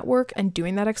doing that work and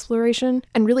doing that exploration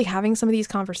and really having some of these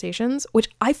conversations, which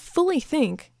I fully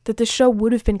think that the show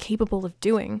would have been capable of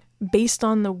doing based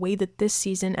on the way that this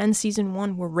season and season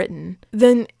 1 were written,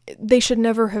 then they should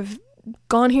never have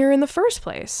gone here in the first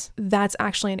place. That's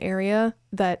actually an area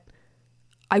that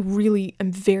I really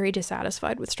am very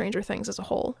dissatisfied with Stranger Things as a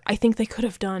whole. I think they could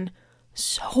have done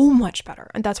so much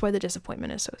better, and that's why the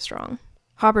disappointment is so strong.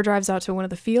 Hopper drives out to one of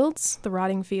the fields, the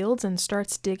rotting fields, and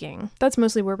starts digging. That's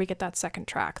mostly where we get that second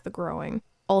track, The Growing.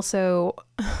 Also,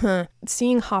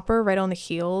 seeing Hopper right on the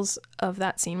heels of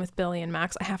that scene with Billy and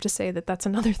Max, I have to say that that's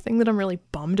another thing that I'm really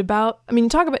bummed about. I mean,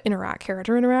 talk about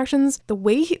character interactions. The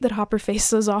way that Hopper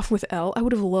faces off with Elle, I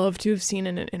would have loved to have seen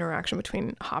an interaction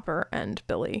between Hopper and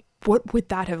Billy. What would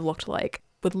that have looked like?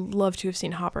 Would love to have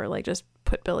seen Hopper just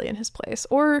put Billy in his place,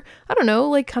 or I don't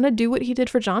know, kind of do what he did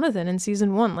for Jonathan in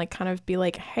season 1, kind of be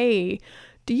like, hey,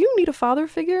 do you need a father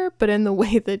figure? But in the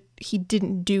way that he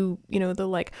didn't do,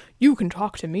 you can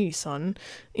talk to me, son,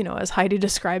 as Heidi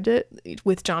described it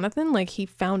with Jonathan. He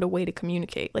found a way to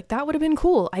communicate. That would have been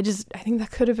cool. I think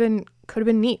that could have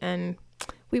been neat, and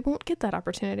we won't get that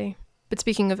opportunity. But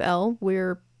speaking of Elle, we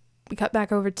cut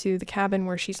back over to the cabin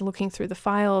where she's looking through the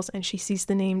files, and she sees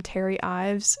the name Terry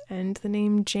Ives and the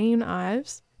name Jane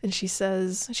Ives. And she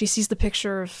sees the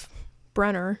picture of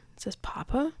Brenner. It says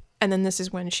Papa. And then this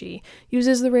is when she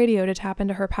uses the radio to tap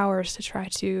into her powers to try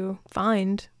to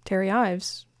find Terry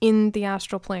Ives. In the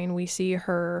astral plane, we see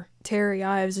Terry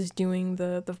Ives is doing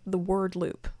the word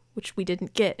loop, which we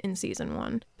didn't get in season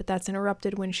 1. But that's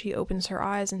interrupted when she opens her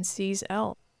eyes and sees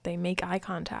Elle. They make eye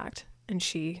contact, and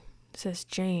she says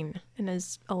Jane, and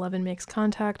as 11 makes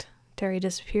contact, Terry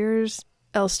disappears,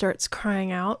 Elle starts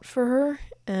crying out for her,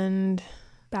 and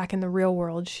back in the real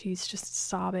world, she's just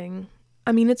sobbing.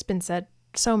 I mean, it's been said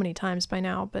so many times by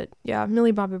now, but yeah,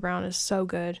 Millie Bobby Brown is so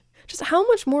good. Just how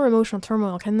much more emotional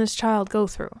turmoil can this child go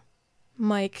through?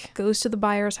 Mike goes to the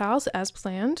Byers' house as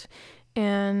planned,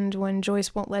 and when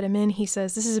Joyce won't let him in, he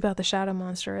says, "This is about the shadow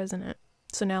monster, isn't it?"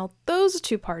 So now those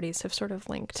two parties have sort of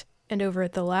linked. And over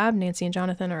at the lab, Nancy and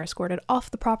Jonathan are escorted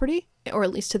off the property, or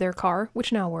at least to their car,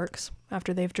 which now works.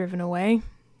 After they've driven away,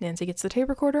 Nancy gets the tape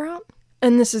recorder out.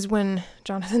 And this is when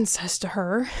Jonathan says to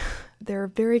her, their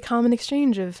very common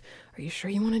exchange of, "Are you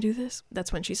sure you want to do this?"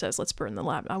 That's when she says, "Let's burn the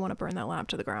lab. I want to burn that lab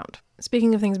to the ground."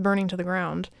 Speaking of things burning to the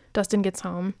ground, Dustin gets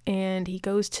home and he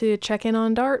goes to check in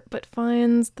on Dart, but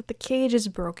finds that the cage is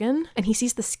broken and he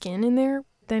sees the skin in there.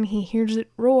 Then he hears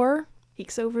it roar,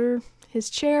 peeks over his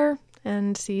chair,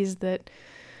 and sees that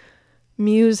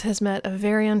Muse has met a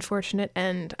very unfortunate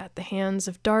end at the hands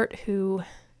of Dart, who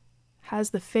has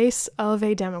the face of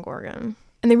a Demogorgon.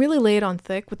 And they really lay it on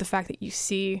thick with the fact that you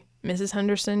see Mrs.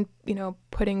 Henderson,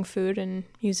 putting food in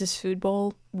Muse's food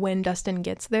bowl when Dustin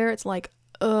gets there. It's like,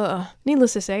 ugh.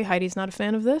 Needless to say, Heidi's not a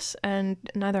fan of this, and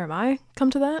neither am I,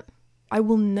 come to that. I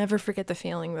will never forget the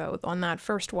feeling, though, on that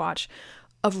first watch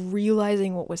of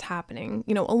realizing what was happening,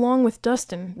 along with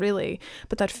Dustin, really,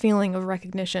 but that feeling of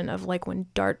recognition of like when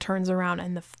Dart turns around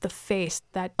and the face,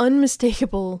 that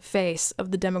unmistakable face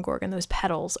of the Demogorgon, those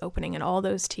petals opening and all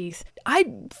those teeth.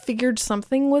 I figured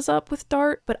something was up with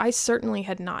Dart, but I certainly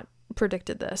had not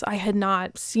predicted this. I had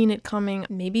not seen it coming.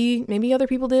 Maybe other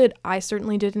people did. I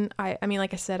certainly didn't. I mean,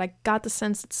 like I said, I got the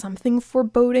sense that something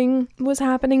foreboding was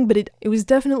happening, but it was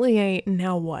definitely a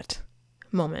now what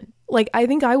moment. Like, I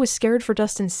think I was scared for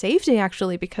Dustin's safety,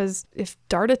 actually, because if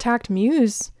Dart attacked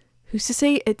Muse, who's to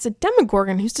say it's a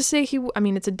Demogorgon? Who's to say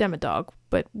it's a Demodog,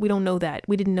 but we don't know that.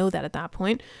 We didn't know that at that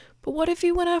point. But what if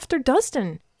he went after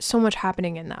Dustin? So much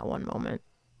happening in that one moment.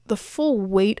 The full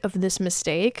weight of this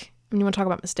mistake, you want to talk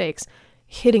about mistakes,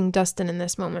 hitting Dustin in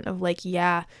this moment of like,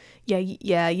 yeah,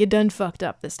 you done fucked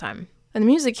up this time. And the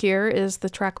music here is the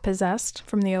track Possessed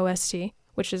from the OST,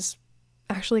 which is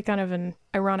actually kind of an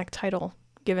ironic title,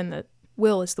 given that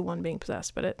Will is the one being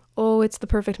possessed, but it's the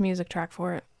perfect music track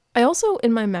for it. I also,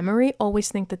 in my memory,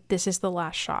 always think that this is the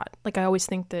last shot. Like, I always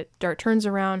think that Dart turns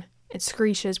around, it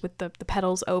screeches with the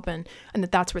petals open, and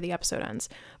that's where the episode ends.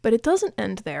 But it doesn't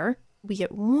end there. We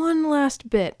get one last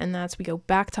bit, and that's we go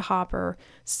back to Hopper,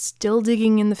 still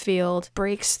digging in the field,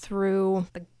 breaks through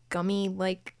the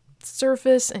gummy-like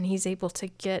surface, and he's able to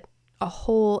get a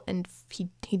hole, and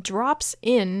he drops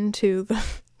into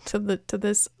to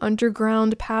this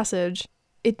underground passage.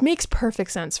 It makes perfect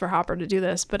sense for Hopper to do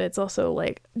this, but it's also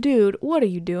like, dude, what are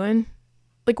you doing?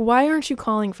 Like, why aren't you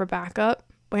calling for backup?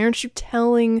 Why aren't you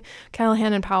telling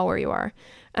Callahan and Powell where you are?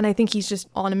 And I think he's just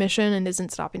on a mission and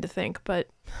isn't stopping to think, but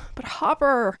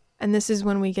Hopper! And this is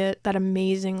when we get that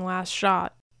amazing last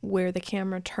shot where the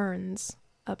camera turns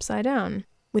upside down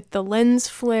with the lens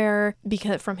flare,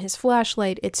 because from his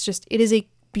flashlight, it is a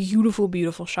beautiful,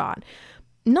 beautiful shot.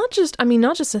 Not just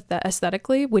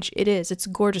aesthetically, which it is. It's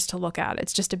gorgeous to look at.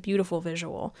 It's just a beautiful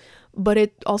visual. But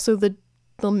it also the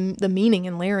meaning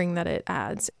and layering that it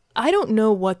adds. I don't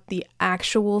know what the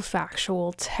actual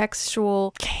factual,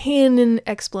 textual, canon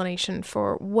explanation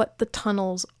for what the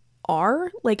tunnels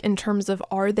are, like in terms of,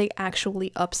 are they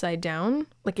actually upside down?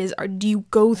 Like, do you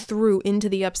go through into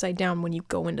the upside down when you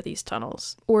go into these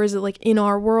tunnels? Or is it like in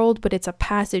our world, but it's a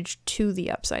passage to the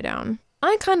upside down?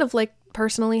 I kind of like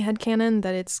personally headcanon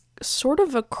that it's sort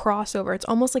of a crossover. It's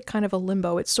almost like kind of a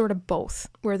limbo. It's sort of both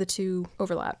where the two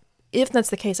overlap. If that's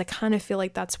the case, I kind of feel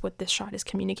like that's what this shot is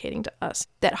communicating to us,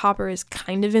 that Hopper is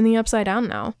kind of in the upside down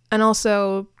now. And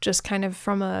also just kind of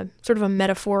from a sort of a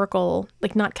metaphorical,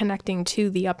 like not connecting to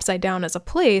the upside down as a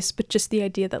place, but just the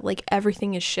idea that like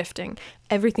everything is shifting,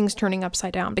 everything's turning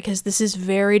upside down, because this is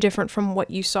very different from what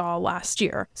you saw last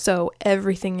year. So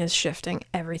everything is shifting,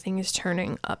 everything is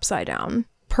turning upside down.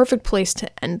 Perfect place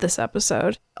to end this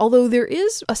episode. Although there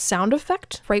is a sound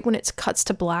effect right when it cuts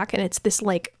to black, and it's this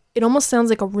like, it almost sounds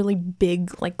like a really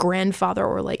big like grandfather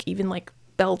or like even like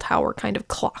bell tower kind of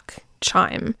clock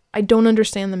chime. I don't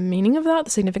understand the meaning of that,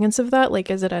 the significance of that. Like,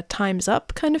 is it a time's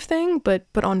up kind of thing? But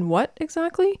on what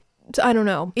exactly? I don't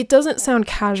know. It doesn't sound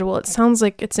casual. It sounds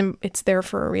like it's there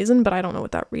for a reason, but I don't know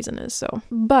what that reason is. So,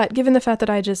 but given the fact that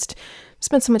I just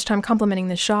spent so much time complimenting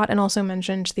this shot and also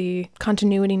mentioned the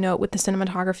continuity note with the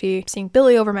cinematography, seeing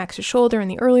Billy over Max's shoulder in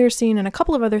the earlier scene and a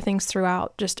couple of other things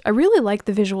throughout, I really like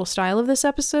the visual style of this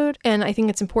episode. And I think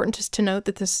it's important just to note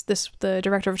that the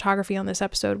director of photography on this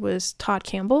episode was Todd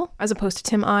Campbell, as opposed to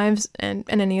Tim Ives and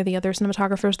any of the other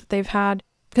cinematographers that they've had.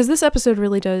 Because this episode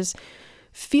really does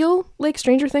feel like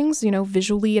Stranger Things. You know,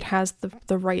 visually it has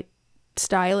the right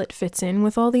style, it fits in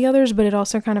with all the others, but it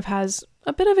also kind of has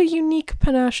a bit of a unique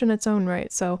panache in its own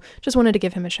right. So just wanted to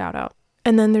give him a shout out.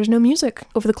 And then there's no music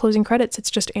over the closing credits.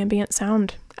 It's just ambient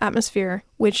sound atmosphere,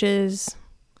 which is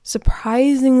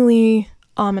surprisingly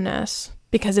ominous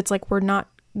because it's like we're not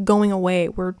going away.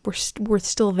 We're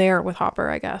still there with Hopper,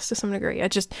 I guess, to some degree.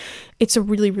 It's a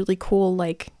really, really cool,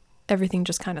 like, everything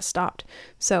just kind of stopped.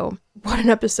 So what an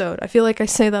episode. I feel like I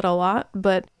say that a lot,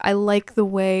 but I like the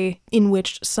way in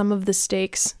which some of the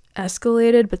stakes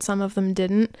escalated, but some of them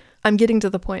didn't. I'm getting to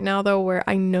the point now, though, where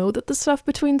I know that the stuff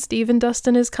between Steve and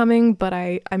Dustin is coming, but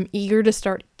I'm eager to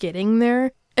start getting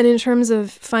there. And in terms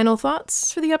of final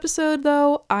thoughts for the episode,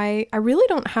 though, I really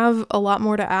don't have a lot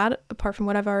more to add, apart from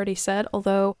what I've already said,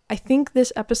 although I think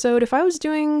this episode, if I was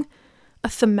doing a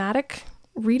thematic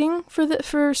reading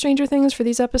for Stranger Things for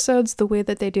these episodes, the way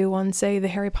that they do on, say, the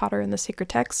Harry Potter and the Sacred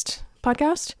Text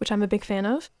podcast, which I'm a big fan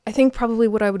of, I think probably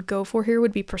what I would go for here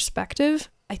would be perspective.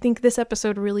 I think this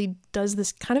episode really does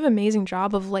this kind of amazing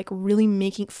job of like really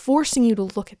forcing you to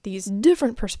look at these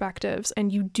different perspectives,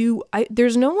 and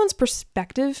there's no one's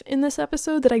perspective in this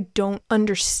episode that I don't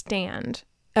understand.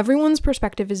 Everyone's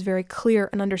perspective is very clear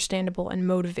and understandable and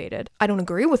motivated. I don't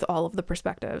agree with all of the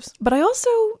perspectives, but I also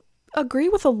agree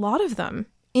with a lot of them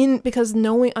because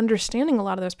understanding a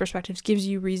lot of those perspectives gives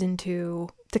you reason to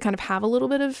kind of have a little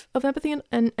bit of empathy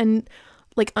and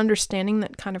like understanding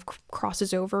that kind of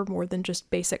crosses over more than just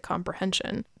basic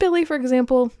comprehension. Billy, for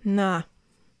example, nah,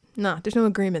 there's no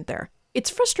agreement there. It's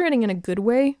frustrating in a good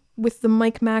way with the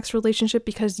Mike-Max relationship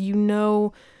because you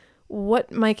know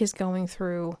what Mike is going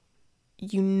through.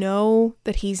 You know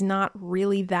that he's not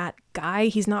really that guy.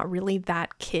 He's not really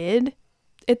that kid.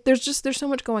 There's so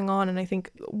much going on, and I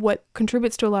think what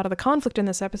contributes to a lot of the conflict in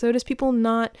this episode is people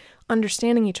not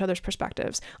understanding each other's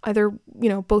perspectives, either,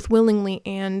 both willingly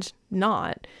and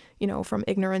not, from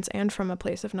ignorance and from a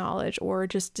place of knowledge, or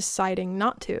just deciding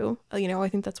not to. I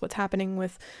think that's what's happening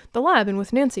with the lab and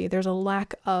with Nancy. There's a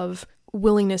lack of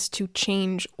willingness to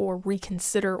change or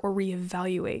reconsider or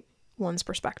reevaluate one's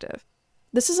perspective.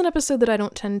 This is an episode that I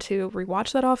don't tend to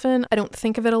rewatch that often. I don't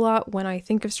think of it a lot when I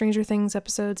think of Stranger Things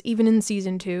episodes, even in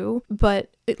season 2.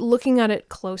 But looking at it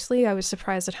closely, I was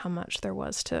surprised at how much there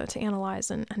was to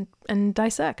analyze and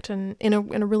dissect, and in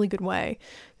a really good way.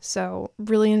 So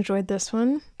really enjoyed this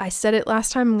one. I said it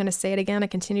last time, I'm going to say it again. I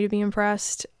continue to be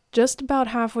impressed. Just about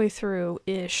halfway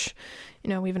through-ish.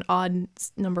 We have an odd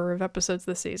number of episodes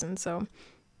this season, so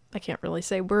I can't really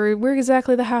say where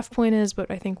exactly the half point is,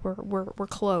 but I think we're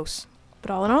close. But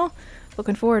all in all,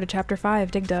 looking forward to Chapter 5,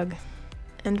 Dig Dug.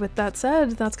 And with that said,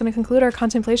 that's going to conclude our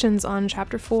contemplations on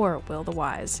Chapter 4, Will the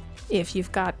Wise. If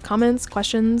you've got comments,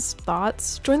 questions,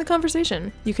 thoughts, join the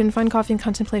conversation. You can find Coffee and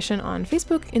Contemplation on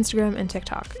Facebook, Instagram, and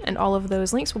TikTok, and all of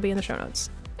those links will be in the show notes.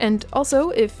 And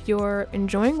also, if you're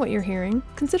enjoying what you're hearing,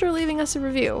 consider leaving us a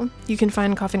review. You can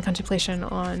find Coffee and Contemplation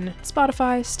on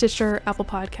Spotify, Stitcher, Apple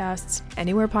Podcasts,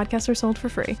 anywhere podcasts are sold for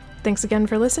free. Thanks again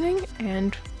for listening,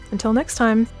 and until next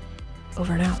time,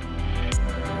 over and out.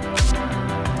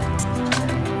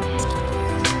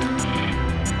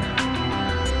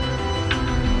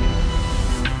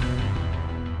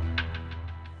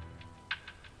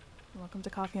 Welcome to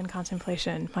Coffee and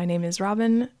Contemplation. My name is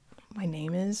Robin.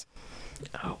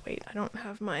 Oh wait, I don't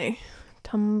have my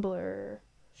Tumblr.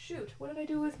 Shoot, what did I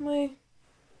do with my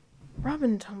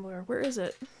Robin Tumblr? Where is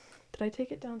it? Did I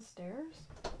take it downstairs?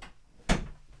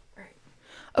 Alright.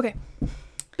 Okay.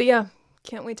 But yeah.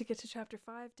 Can't wait to get to Chapter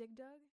 5, Dig Dug.